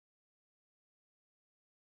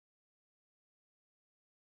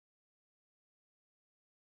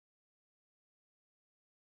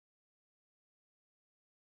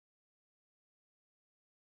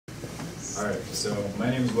Alright, so my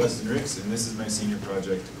name is Weston and this is my senior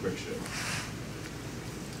project, Quick Shift.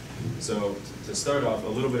 So, to start off, a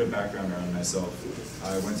little bit of background around myself.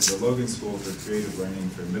 I went to the Logan School for Creative Learning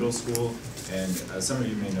for middle school, and as some of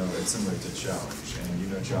you may know, it's similar to Challenge. And you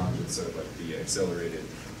know Challenge is sort of like the accelerated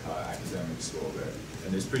academic school there.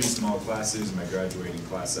 And there's pretty small classes. My graduating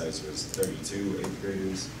class size was 32 8th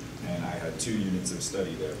graders, and I had 2 units of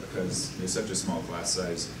study there. Because there's such a small class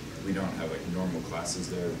size, we don't have like normal classes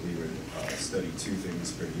there. We would study 2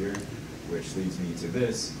 things per year, which leads me to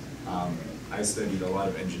this. I studied a lot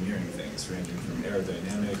of engineering things, ranging from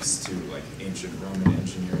aerodynamics to like ancient Roman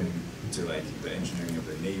engineering to like the engineering of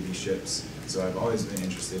the Navy ships. So I've always been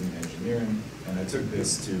interested in engineering, and I took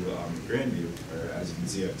this to Grandview, where as you can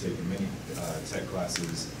see I've taken many tech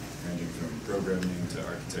classes ranging from programming to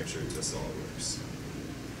architecture to SolidWorks.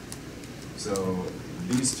 So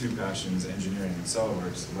these 2 passions, engineering and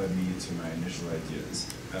SolidWorks, led me to my initial ideas.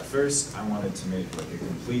 At first, I wanted to make like a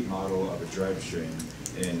complete model of a drivetrain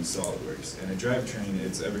in SolidWorks. And a drivetrain,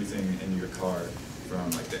 it's everything in your car,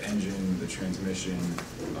 from like the engine, the transmission,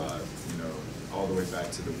 all the way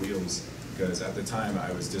back to the wheels. Because at the time,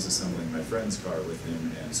 I was disassembling my friend's car with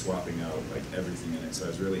him and swapping out like everything in it. So I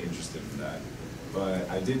was really interested in that. But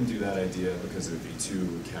I didn't do that idea because it would be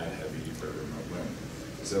too CAD heavy for remote learning.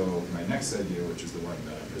 So my next idea, which is the one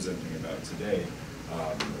that I'm presenting about today,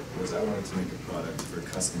 was I wanted to make a product for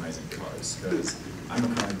customizing cars. Because I'm a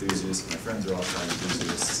car enthusiast, my friends are all car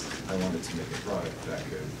enthusiasts. I wanted to make a product that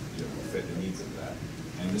could fit the needs of that.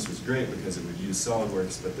 And this was great because it would use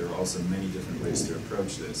SolidWorks, but there are also many different ways to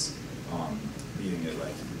approach this. Being it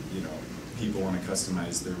like, people want to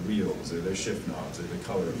customize their wheels or their shift knobs or the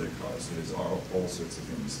color of their cars. So there's all sorts of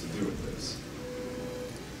things to do with this.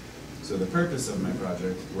 So the purpose of my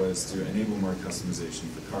project was to enable more customization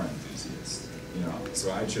for car enthusiasts.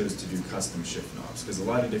 So I chose to do custom shift knobs because a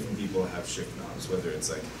lot of different people have shift knobs, whether it's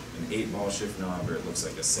like an 8-ball shift knob or it looks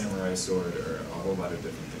like a samurai sword or a whole lot of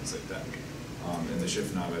different things like that. And the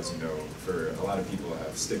shift knob, as you know, for a lot of people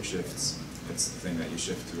have stick shifts. It's the thing that you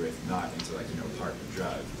shift with, not into like, park and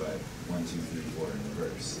drive, but 1, 2, 3, 4 in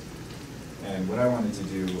reverse. And what I wanted to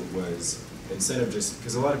do was, instead of just,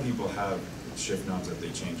 because a lot of people have shift knobs that they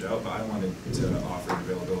change out, but I wanted to offer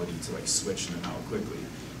availability to like switch them out quickly.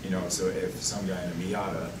 So if some guy in a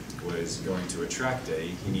Miata was going to a track day,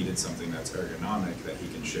 he needed something that's ergonomic that he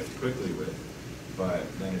can shift quickly with. But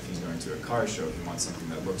then if he's going to a car show, he wants something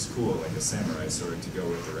that looks cool, like a samurai sword, to go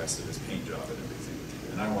with the rest of his paint job and everything.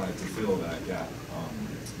 And I wanted to fill that gap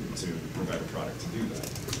to provide a product to do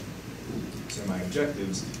that. So my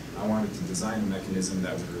objectives, I wanted to design a mechanism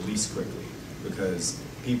that would release quickly, because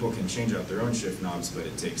people can change out their own shift knobs, but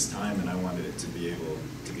it takes time, and I wanted it to be able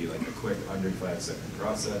to be like a quick, under 5-second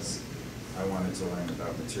process. I wanted to learn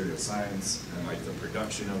about material science and like the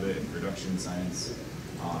production of it and production science.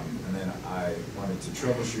 And then I wanted to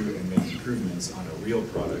troubleshoot and make improvements on a real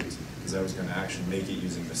product, because I was going to actually make it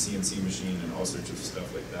using the CNC machine and all sorts of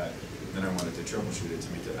stuff like that. And then I wanted to troubleshoot it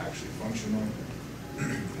to make it actually functional.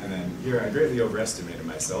 And then here I greatly overestimated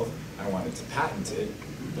myself. I wanted to patent it,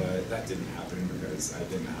 but that didn't happen because I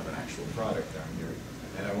didn't have an actual product down here.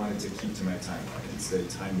 And I wanted to keep to my timeline and stay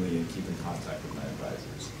timely and keep in contact with my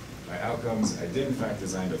advisors. My outcomes, I did in fact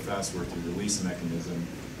design a fast-working release mechanism.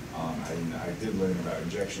 I did learn about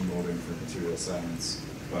injection molding for material science,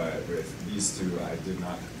 but with these 2, I did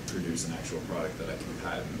not produce an actual product that I can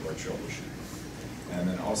patent or troubleshoot. And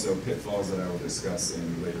then also pitfalls that I will discuss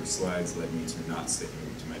in later slides led me to not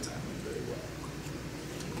sticking to my timeline very well.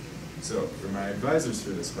 So for my advisors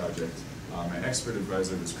for this project, my expert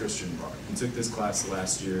advisor was Christian Barr. He took this class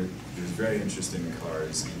last year. He was very interested in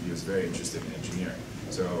cars, and he was very interested in engineering.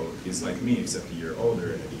 So he's like me, except a year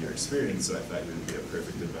older and a year experience, so I thought he would be a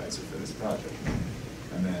perfect advisor for this project.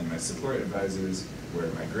 And then my support advisors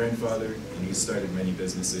were my grandfather, and he started many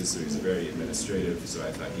businesses, so he's very administrative, so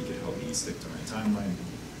I thought he could help me stick to my timeline.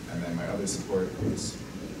 And then my other support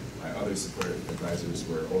advisors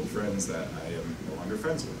were old friends that I am no longer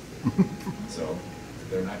friends with. So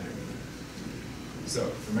they're not here. So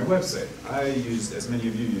for my website, I used, as many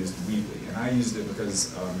of you used, Weebly, and I used it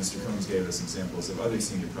because Mr. Combs gave us some samples of other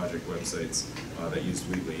senior project websites that used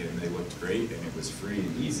Weebly, and they looked great, and it was free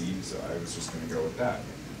and easy, so I was just going to go with that.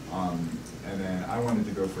 And then I wanted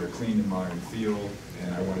to go for a clean and modern feel,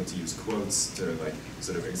 and I wanted to use quotes to like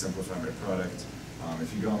sort of exemplify my product.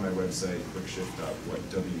 If you go on my website,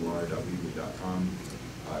 quickshift.weebly.com,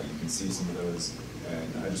 you can see some of those,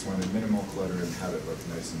 and I just wanted minimal clutter and have it look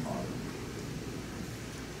nice and modern.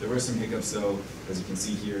 There were some hiccups though. As you can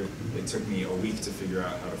see here, it took me a week to figure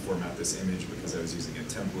out how to format this image because I was using a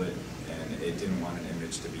template and it didn't want an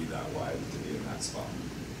image to be that wide, to be in that spot.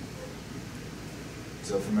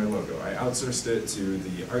 So for my logo, I outsourced it to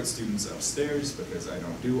the art students upstairs because I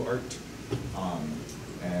don't do art.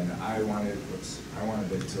 And I wanted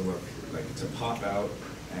it to look like, to pop out,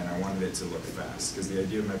 and I wanted it to look fast, because the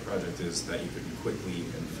idea of my project is that you could quickly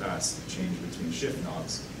and fast change between shift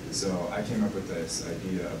knobs. So I came up with this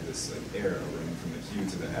idea of this like arrow running from the Q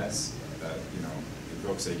to the S that, you know,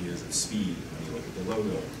 evokes ideas of speed when you look at the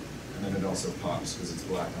logo. And then it also pops because it's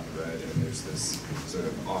black on red, and there's this sort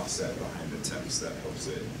of offset behind the text that helps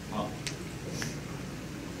it pop.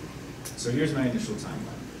 So here's my initial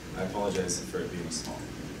timeline. I apologize for it being small.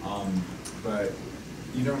 But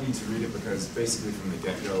you don't need to read it, because basically from the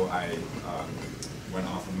get-go I went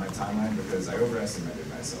off of my timeline because I overestimated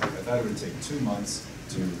myself. I thought it would take 2 months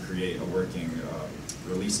to create a working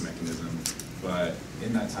release mechanism, but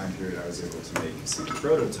in that time period I was able to make some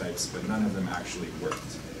prototypes, but none of them actually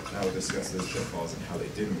worked. And I will discuss those pitfalls and how they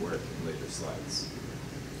didn't work in later slides.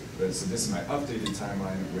 But, so this is my updated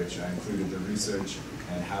timeline, which I included the research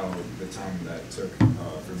and how the time that took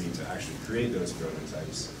for me to actually create those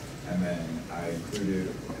prototypes. And then I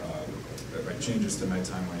included like changes to my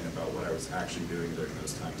timeline about what I was actually doing during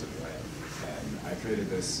those times of life. And I created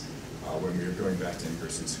this when we were going back to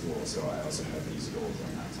in-person school, so I also had these goals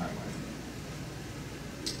on that timeline.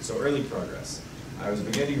 So early progress. I was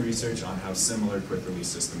beginning research on how similar quick release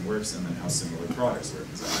system works, and then how similar products work,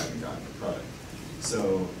 because I hadn't gotten a product.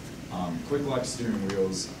 So quick lock steering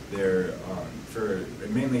wheels, they're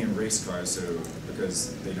mainly in race cars, so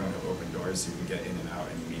because they don't have open doors, you can get in and out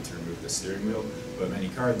and you need to remove the steering wheel. But many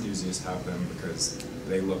car enthusiasts have them because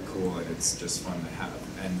they look cool and it's just fun to have.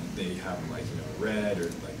 And they have them like, you know, red or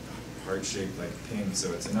like heart-shaped like pink,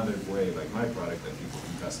 so it's another way, like my product, that people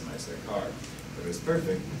can customize their car. But it's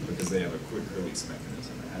perfect because they have a quick release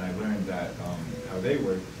mechanism. And I learned that how they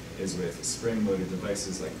work is with spring-loaded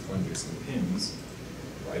devices like plungers and pins,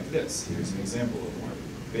 like this. Here's an example of one.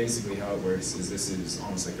 Basically how it works is this is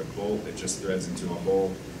almost like a bolt. It just threads into a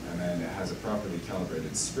hole, and then it has a properly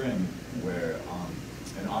calibrated spring where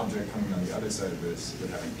an object coming on the other side of this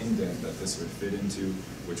would have an indent that this would fit into,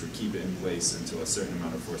 which would keep it in place until a certain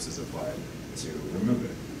amount of force is applied to remove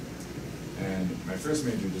it. And my first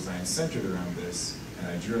major design centered around this, and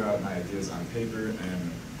I drew out my ideas on paper,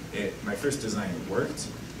 and my first design worked,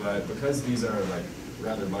 but because these are like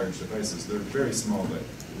rather large devices, they're very small but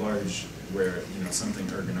large, where, you know, something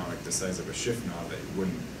ergonomic the size of a shift knob that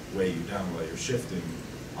wouldn't weigh you down while you're shifting,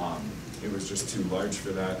 it was just too large for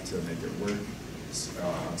that to make it work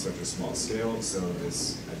on such a small scale. So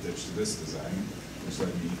I ditched this design, which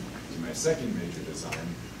led me to my second major design,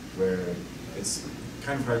 where it's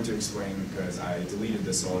kind of hard to explain because I deleted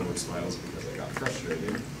the SolidWorks files because I got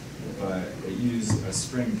frustrated, but it used a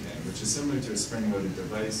spring pin, which is similar to a spring-loaded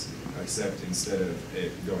device, except instead of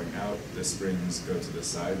it going out, the springs go to the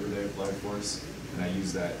side where they apply force, and I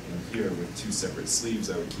use that in here with 2 separate sleeves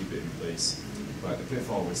that would keep it in place. But the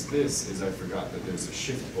pitfall was this, is I forgot that there's a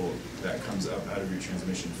shift bolt that comes up out of your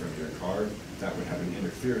transmission from your car that would have an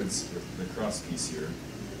interference with the cross piece here.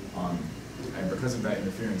 And because of that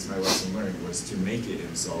interference, my lesson learned was to make it in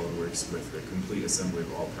SolidWorks with the complete assembly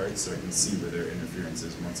of all parts, so I can see where their interference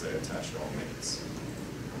is once I attached all mates.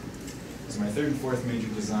 So my third and fourth major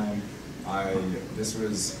design, this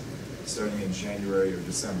was starting in January or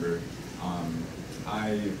December.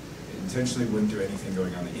 I intentionally wouldn't do anything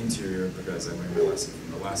going on the interior because I learned my lesson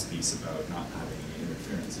from the last piece about not having any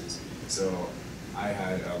interferences. So I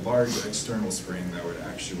had a large external spring that would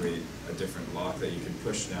actuate a different lock that you could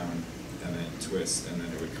push down and then twist, and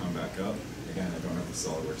then it would come back up. Again, I don't have the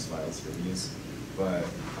SolidWorks files for these, but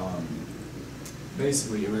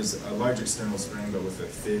basically it was a large external spring but with a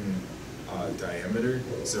thin diameter,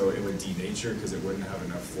 so it would denature because it wouldn't have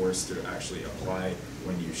enough force to actually apply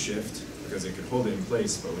when you shift, because it could hold it in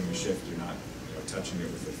place, but when you shift you're not, you know, touching it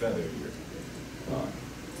with a feather, you're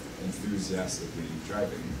enthusiastically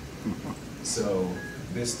driving. So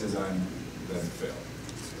this design then failed.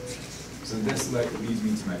 So this leads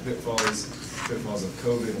me to my pitfalls of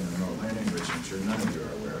COVID and remote learning, which I'm sure none of you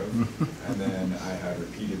are aware of. And then I had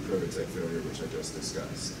repeated prototype failure, which I just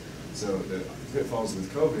discussed. So the pitfalls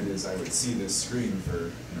with COVID is I would see this screen for,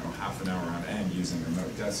 you know, half an hour on end using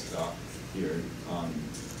remote desktop here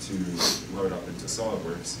to load up into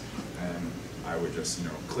SolidWorks, and I would just, you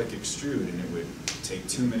know, click extrude, and it would take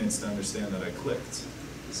 2 minutes to understand that I clicked.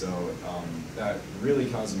 So that really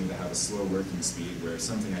caused me to have a slow working speed, where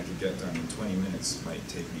something I could get done in 20 minutes might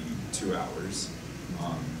take me 2 hours.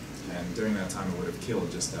 And during that time I would have killed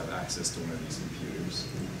just to have access to one of these computers.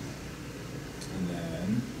 And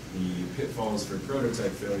then the pitfalls for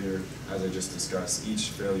prototype failure, as I just discussed, each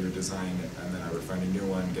failure design, and then I would find a new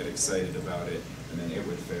one, get excited about it, and then it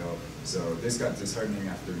would fail. So this got disheartening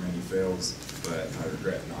after many fails, but I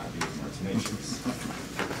regret not being more tenacious.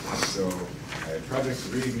 So I had Project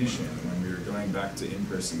Reignition when we were going back to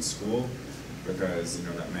in-person school, because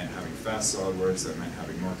that meant having fast SolidWorks, that meant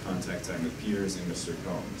having more contact time with peers in Mr.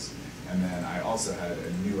 Combs. And then I also had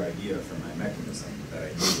a new idea for my mechanism that I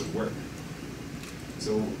knew would work.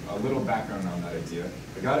 So a little background on that idea.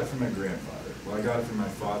 I got it from my grandfather. Well, I got it from my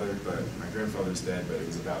father, but my grandfather's dead, but it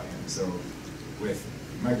was about him. So with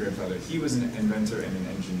my grandfather, he was an inventor and an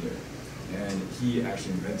engineer. And he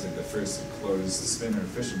actually invented the first closed spinner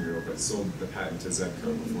fishing reel, but sold the patent to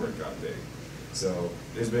Zebco before it got big. So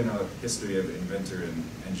there's been a history of inventor and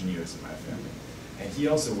engineers in my family. And he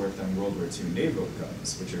also worked on World War II naval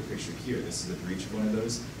guns, which are pictured here. This is the breech of one of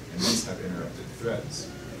those, and these have interrupted threads.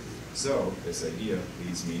 So this idea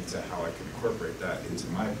leads me to how I can incorporate that into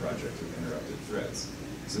my project with interrupted threads.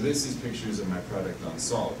 So this is pictures of my product on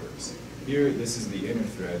SolidWorks. Here, this is the inner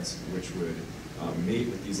threads, which would mate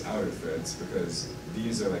with these outer threads, because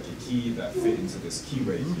these are like a key that fit into this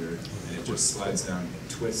keyway here, and it just slides down and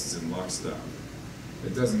twists and locks down.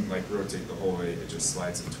 It doesn't like rotate the whole way, it just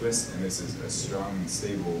slides and twists, and this is a strong and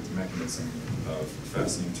stable mechanism of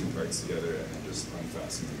fastening two parts together and then just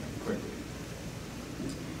unfastening them quickly.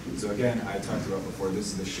 So again, I talked about before, this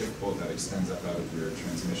is the shift bolt that extends up out of your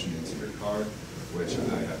transmission into your car, which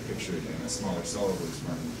I have pictured in a smaller SolidWorks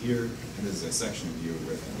model here, and this is a section view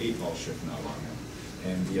with an 8-ball shift knob on it.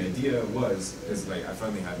 And the idea was, I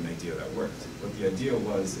finally had an idea that worked. What the idea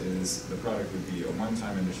was is the product would be a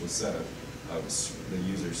one-time initial setup of the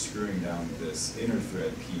user screwing down this inner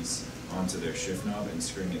thread piece onto their shift knob and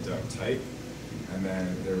screwing it down tight. And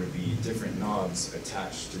then there would be different knobs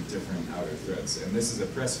attached to different outer threads. And this is a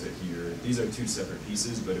press fit here. These are two separate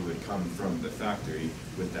pieces, but it would come from the factory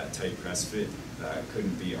with that tight press fit that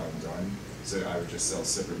couldn't be undone. So I would just sell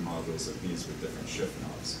separate models of these with different shift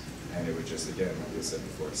knobs. And it would just, again, like I said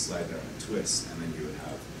before, slide down and twist, and then you would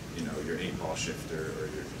have, your 8-ball shifter or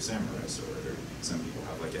your samurai sword, or some people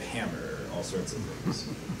have like a hammer, or all sorts of things.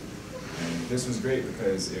 And this was great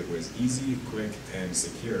because it was easy, quick, and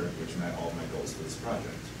secure, which met all my goals for this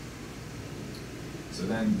project. So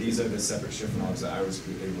then these are the separate shift knobs that I was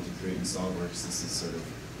able to create in SolidWorks. This is sort of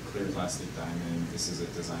clear plastic diamond. This is a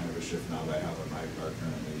design of a shift knob I have on my car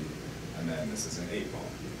currently. And then this is an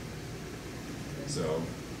 8-ball. So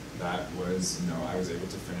that was, I was able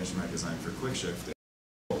to finish my design for quick shift.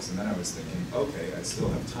 And then I was thinking, okay, I still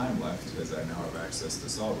have time left because I now have access to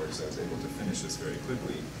SolidWorks, so I was able to finish this very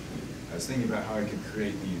quickly. I was thinking about how I could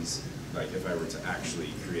create these, like if I were to actually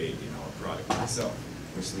create, a product myself,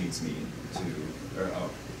 which leads me to,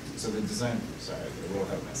 so the design, sorry, a little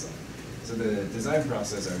ahead of myself. So the design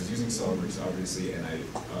process, I was using SolidWorks obviously, and I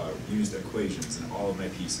used equations in all of my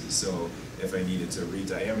pieces. So if I needed to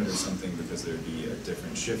re-diameter something because there'd be a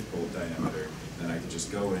different shift bolt diameter, then I could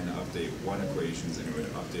just go in and update one equations and it would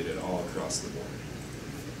update it all across the board.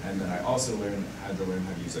 And then I also had to learn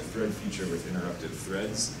how to use a thread feature with interrupted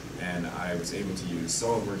threads, and I was able to use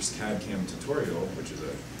SolidWorks CAD/CAM tutorial, which is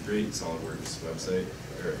a great SolidWorks website,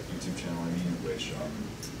 or YouTube channel which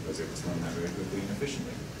I was able to learn that very quickly and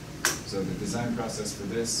efficiently. So the design process for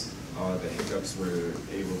this, the hiccups were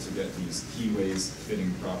able to get these keyways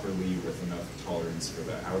fitting properly with enough tolerance for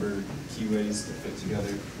the outer keyways to fit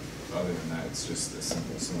together. Other than that, it's just a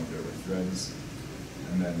simple cylinder with threads.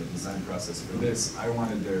 And then the design process for this, I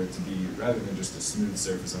wanted there to be, rather than just a smooth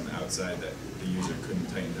surface on the outside that the user couldn't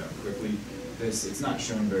tighten down quickly, it's not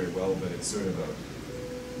shown very well, but it's sort of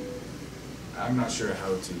I'm not sure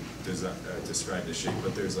how to describe the shape,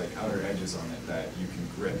 but there's like outer edges on it that you can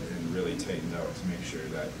grip and really tighten out to make sure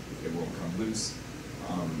that it won't come loose.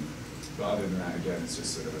 But other than that, again, it's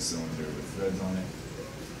just sort of a cylinder with threads on it.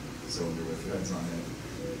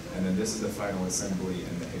 And then this is the final assembly,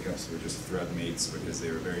 and the hiccups were just thread mates because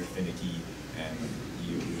they were very finicky, and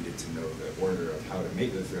you needed to know the order of how to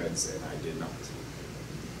mate the threads, and I did not.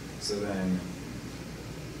 So then,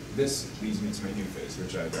 this leads me to my new phase,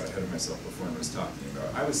 which I got ahead of myself before and was talking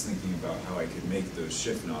about. I was thinking about how I could make those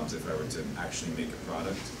shift knobs if I were to actually make a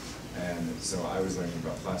product. And so I was learning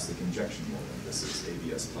about plastic injection molding. This is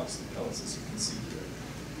ABS plastic pellets, as you can see here.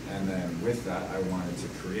 And then with that, I wanted to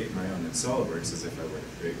create my own in SolidWorks as if I were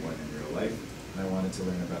to create one in real life. And I wanted to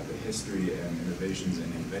learn about the history and innovations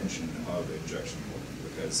and invention of injection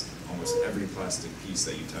molding, because almost every plastic piece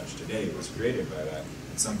that you touch today was created by that.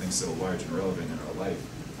 It's something so large and relevant in our life.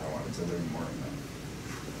 I wanted to learn more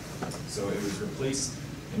about. So it was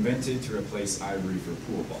invented to replace ivory for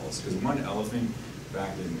pool balls, because one elephant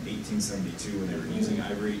back in 1872 when they were using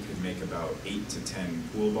ivory could make about 8 to 10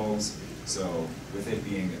 pool balls. So with it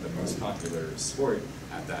being the most popular sport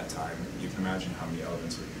at that time, you can imagine how many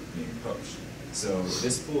elephants were being poached. So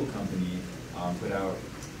this pool company put out,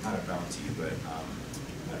 not a bounty, but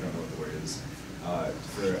I don't know what the word is,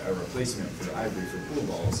 for a replacement for the ivory for pool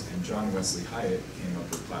balls, and John Wesley Hyatt came up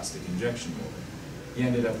with plastic injection molding. He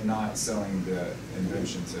ended up not selling the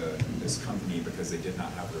invention to this company because they did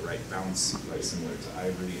not have the right bounce, like similar to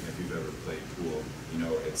ivory. And if you've ever played pool, you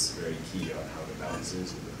know it's very key on how the bounce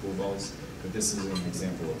is with the pool balls. But this is an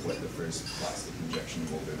example of what the first plastic injection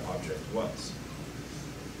molded object was.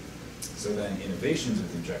 So then innovations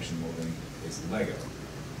with injection molding is Lego.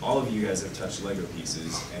 All of you guys have touched Lego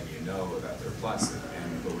pieces and you know that they're plastic.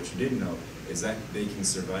 But what you didn't know is that they can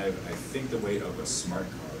survive, I think, the weight of a smart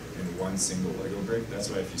car in one single Lego brick. That's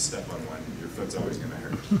why if you step on one, your foot's always going to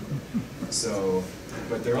hurt. So,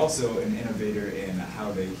 but they're also an innovator in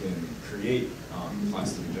how they can create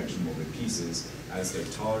plastic injection molded pieces, as their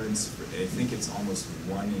tolerance, I think it's almost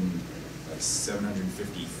 1 in like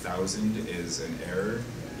 750,000 is an error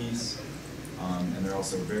piece. And they're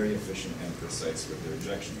also very efficient and precise with their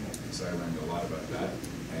injection molding. So I learned a lot about that,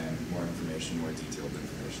 and more information, more detailed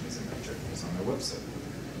information is in my journals on my website.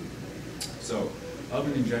 So, of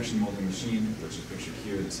an injection molding machine, which is pictured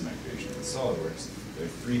here, this is my creation in SolidWorks, there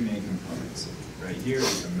are 3 main components. Right here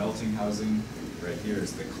is the melting housing, right here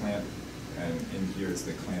is the clamp, and in here is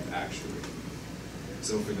the clamp actuator.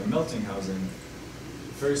 So for the melting housing,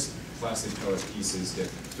 first plastic pellet pieces get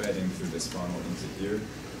fed in through this funnel into here,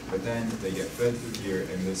 but then they get fed through here,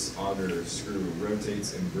 and this auger screw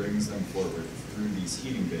rotates and brings them forward through these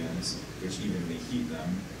heating bands, which evenly heat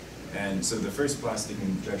them. And so the first plastic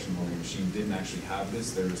injection molding machine didn't actually have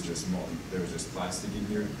this. There was just plastic in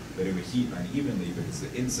here, but it would heat unevenly because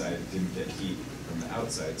the inside didn't get heat from the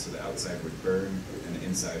outside, so the outside would burn and the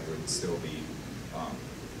inside would still be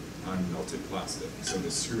unmelted plastic. So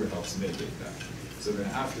the screw helps mitigate that. So then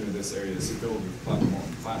after this area is filled with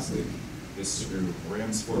molten plastic, this screw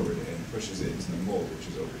rams forward and pushes it into the mold, which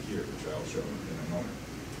is over here, which I'll show in a moment.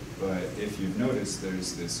 But if you've noticed,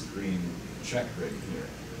 there's this green check right here.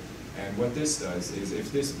 And what this does is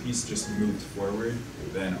if this piece just moved forward,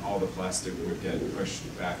 then all the plastic would get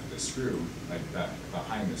pushed back the screw, like back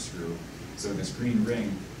behind the screw. So this green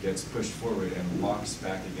ring gets pushed forward and locks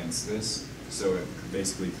back against this, so it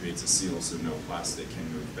basically creates a seal so no plastic can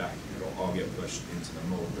move back. It'll all get pushed into the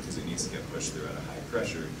mold because it needs to get pushed through at a high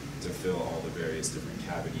pressure to fill all the various different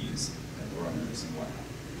cavities and runners and whatnot.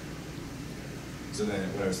 So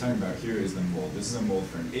then what I was talking about here is the mold. This is a mold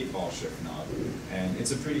for an 8-ball shift knob, and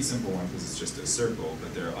it's a pretty simple one because it's just a circle,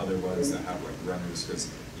 but there are other ones that have like runners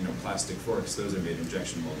because, you know, plastic forks, those are made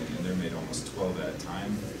injection molding, and they're made almost 12 at a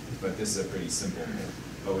time, but this is a pretty simple mold.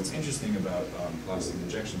 But what's interesting about plastic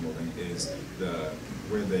injection molding is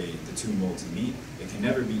where the 2 molds meet, it can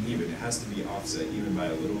never be even. It has to be offset even by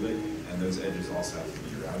a little bit, and those edges also have to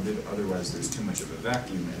be rounded, otherwise there's too much of a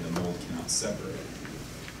vacuum and the mold cannot separate.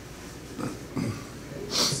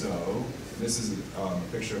 So this is a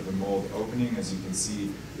picture of the mold opening. As you can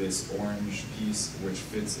see, this orange piece, which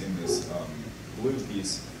fits in this blue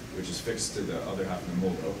piece, which is fixed to the other half of the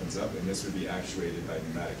mold, opens up, and this would be actuated by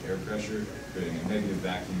pneumatic air pressure, creating a negative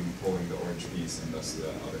vacuum, pulling the orange piece and thus the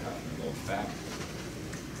other half of the mold back.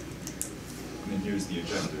 And then here's the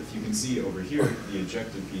ejector. If you can see over here, the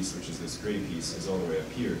ejector piece, which is this gray piece, is all the way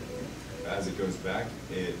up here. As it goes back,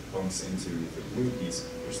 it bumps into the blue piece,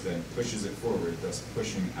 which then pushes it forward, thus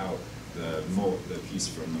pushing out the piece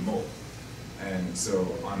from the mold. And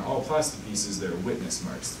so on all plastic pieces, there are witness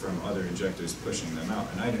marks from other ejectors pushing them out.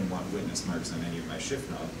 And I didn't want witness marks on any of my shift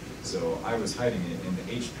knob, so I was hiding it in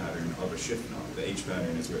the H pattern of a shift knob. The H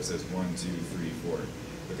pattern is where it says 1, 2, 3, 4.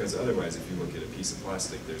 Because otherwise, if you look at a piece of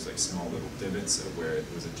plastic, there's like small little divots of where it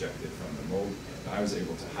was ejected from the mold. But I was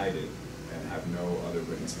able to hide it and have no other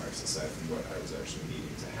witness marks aside from what I was actually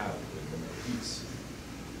needing to have with the mold piece.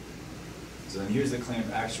 So then here's the clamp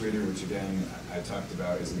actuator, which again I talked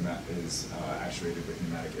about is actuated with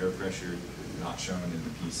pneumatic air pressure, not shown in the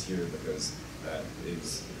piece here because that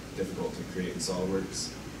is difficult to create in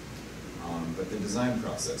SolidWorks. But the design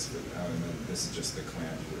process for that, and then this is just the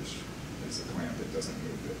clamp, which is a clamp that doesn't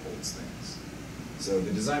move, that holds things. So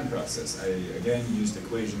the design process, I again used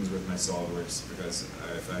equations with my SolidWorks because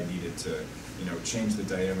if I needed to, change the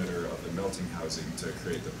diameter of the melting housing to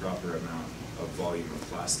create the proper amount of volume of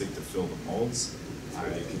plastic to fill the molds, I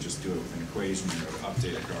could just do it with an equation and it would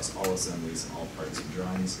update across all assemblies and all parts and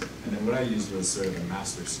drawings. And then what I used was sort of a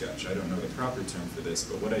master sketch. I don't know the proper term for this,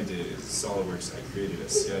 but what I did is SolidWorks, I created a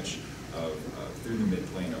sketch through the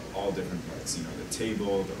midplane of all different parts. You know, the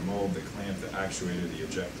table, the mold, the clamp, the actuator, the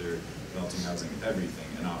ejector, melting housing, everything.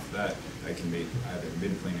 And off that, I can make either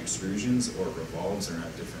midplane extrusions or revolves or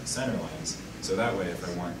have different center lines. So that way, if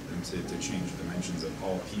I want them to change dimensions of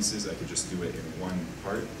all pieces, I could just do it in one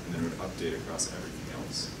part, and then it would update across everything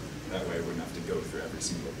else. That way, I wouldn't have to go through every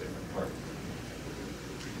single different part.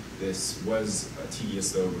 This was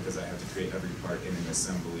tedious though, because I had to create every part in an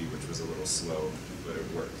assembly, which was a little slow, but it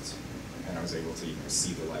worked. And I was able to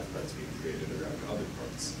see the live parts being created around other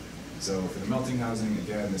parts. So for the melting housing,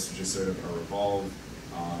 again, this was just sort of a revolve,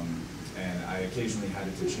 and I occasionally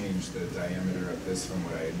had to change the diameter of this from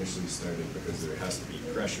what I initially started, because there has to be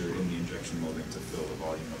pressure in the injection molding to fill the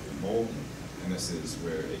volume of the mold, and this is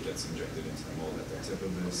where it gets injected into the mold at the tip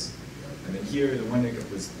of this. And then here, the one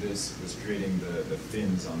hiccup was creating the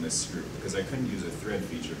fins on this screw, because I couldn't use a thread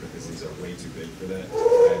feature because these are way too big for that.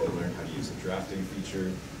 I had to learn how to use a drafting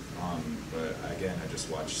feature, but again, I just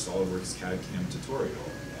watched SolidWorks CAD/CAM tutorial,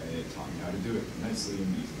 and it taught me how to do it nicely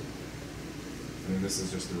and easily. And then this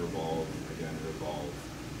is just the revolve, again, revolve.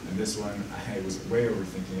 And this one, I was way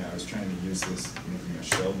overthinking it. I was trying to use this making a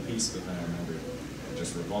shelled piece, but then I remembered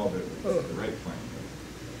just revolve it with the right plane.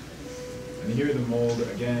 And here the mold,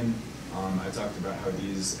 again, I talked about how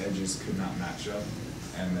these edges could not match up,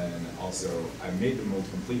 and then also I made the mold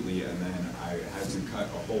completely, and then I had to cut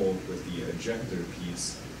a hole with the ejector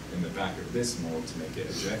piece in the back of this mold to make it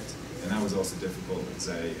eject, and that was also difficult because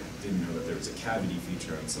I didn't know that there was a cavity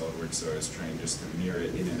feature on SolidWorks, so I was trying just to mirror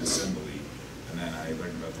it in an assembly, and then I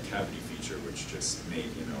learned about the cavity feature, which just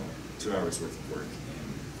made, 2 hours worth of work in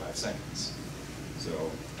 5 seconds.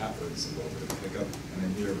 So that was a little bit of a hiccup. And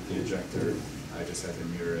then here with the ejector, I just had to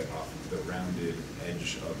mirror it off the rounded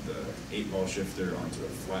edge of the 8-ball shifter onto a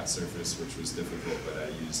flat surface, which was difficult, but I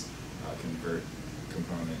used convert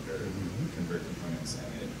components,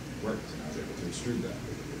 and it worked, and I was able to extrude that.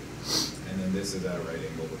 And then this is at a right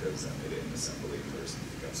angle because I made it in assembly first and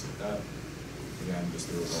hiccups with that. Again, just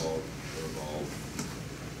the revolve, revolve.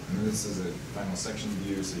 And then this is a final section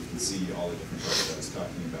view, so you can see all the different parts that I was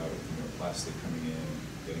talking about, plastic coming in,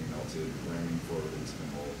 getting melted, ramming forward into the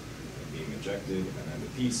mold, and being ejected, and then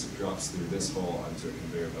the piece drops through this hole onto a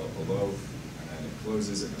conveyor belt below, and then it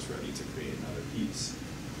closes and is ready to create another piece.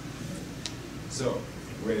 So,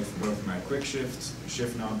 with both my quick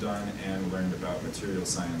shift knob done, and learned about material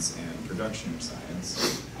science and production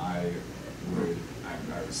science, I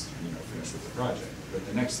was finished with the project. But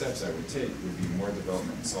the next steps I would take would be more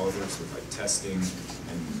development in SolidWorks with like testing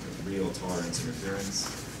and real tolerance interference.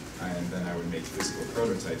 And then I would make physical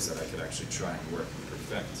prototypes that I could actually try and work and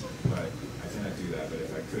perfect. But I cannot do that, but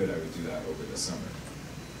if I could, I would do that over the summer.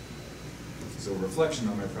 So reflection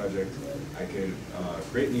on my project, I could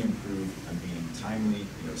greatly improve on being timely,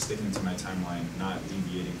 sticking to my timeline, not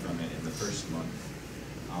deviating from it in the first month.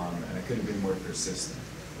 And I could have been more persistent,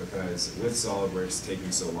 because with SolidWorks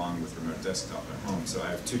taking so long with remote desktop at home, so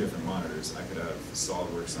I have 2 different monitors. I could have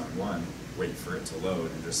SolidWorks on one, wait for it to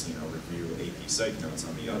load, and just review AP Psych notes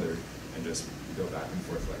on the other, and just go back and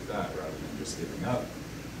forth like that, rather than just giving up.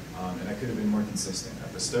 And I could have been more consistent.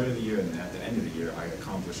 At the start of the year and at the end of the year, I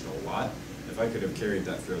accomplished a lot. If I could have carried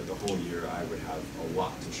that throughout the whole year, I would have a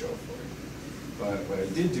lot to show for it. But what I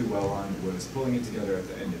did do well on was pulling it together at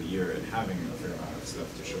the end of the year and having a fair amount of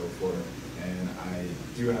stuff to show for it. And I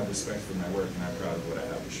do have respect for my work, and I'm proud of what I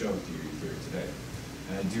have to show to you here today.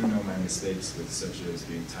 And I do know my mistakes, such as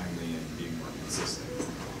being timely and being more consistent.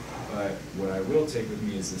 But what I will take with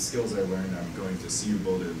me is the skills I learned. I'm going to CU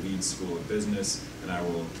Boulder Leeds School of Business, and I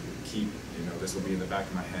will keep, this will be in the back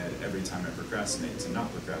of my head every time I procrastinate, to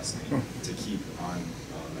not procrastinate, to keep on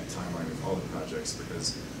my timeline with all the projects,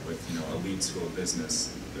 because with, a Leeds School of Business,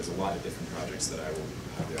 there's a lot of different projects that I will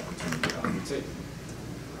have the opportunity to undertake.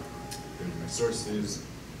 Here's my sources,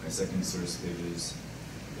 my second source pages.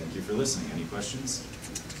 Thank you for listening. Any questions?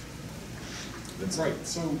 Right,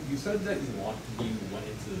 so you said that you went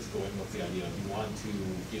into this going with the idea of you want to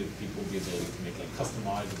give people the ability to make like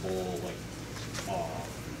customizable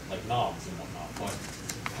like knobs and whatnot, but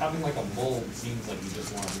having like a mold seems like you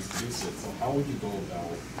just want to reproduce it, so how would you go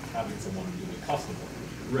about having someone do it custom?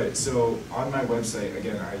 Right, so on my website,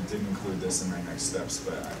 again, I didn't include this in my next steps,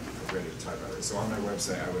 but I'm ready to talk about it. So on my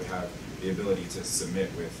website, I would have the ability to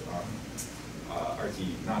submit with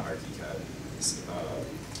not ArchiCAD.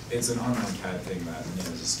 It's an online CAD thing that the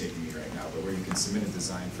name is escaping me right now, but where you can submit a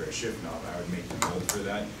design for a shift knob, I would make the mold for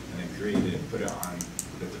that, and then create it and put it on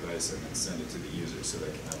the device and then send it to the user so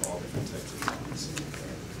they can have all different types of knobs.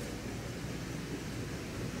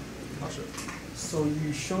 So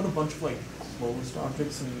you showed a bunch of like closed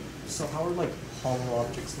objects, and so how are like hollow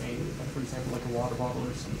objects made, like for example, like a water bottle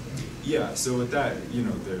or something? Yeah, so with that, you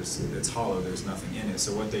know, it's hollow, there's nothing in it.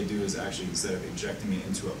 So what they do is actually, instead of injecting it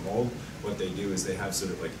into a mold, what they do is they have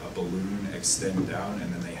sort of like a balloon extend down,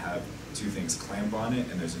 and then they have two things clamp on it,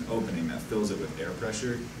 and there's an opening that fills it with air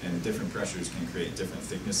pressure, and different pressures can create different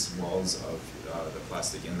thickness walls of the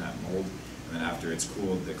plastic in that mold. And then after it's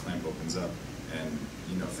cooled, the clamp opens up, and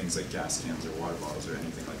you know, things like gas cans or water bottles or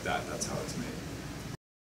anything like that, that's how it's made.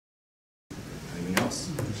 Anything else?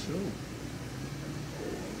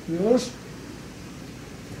 Yes?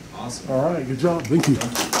 Awesome. All right, good job. Thank you.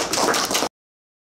 Thank you.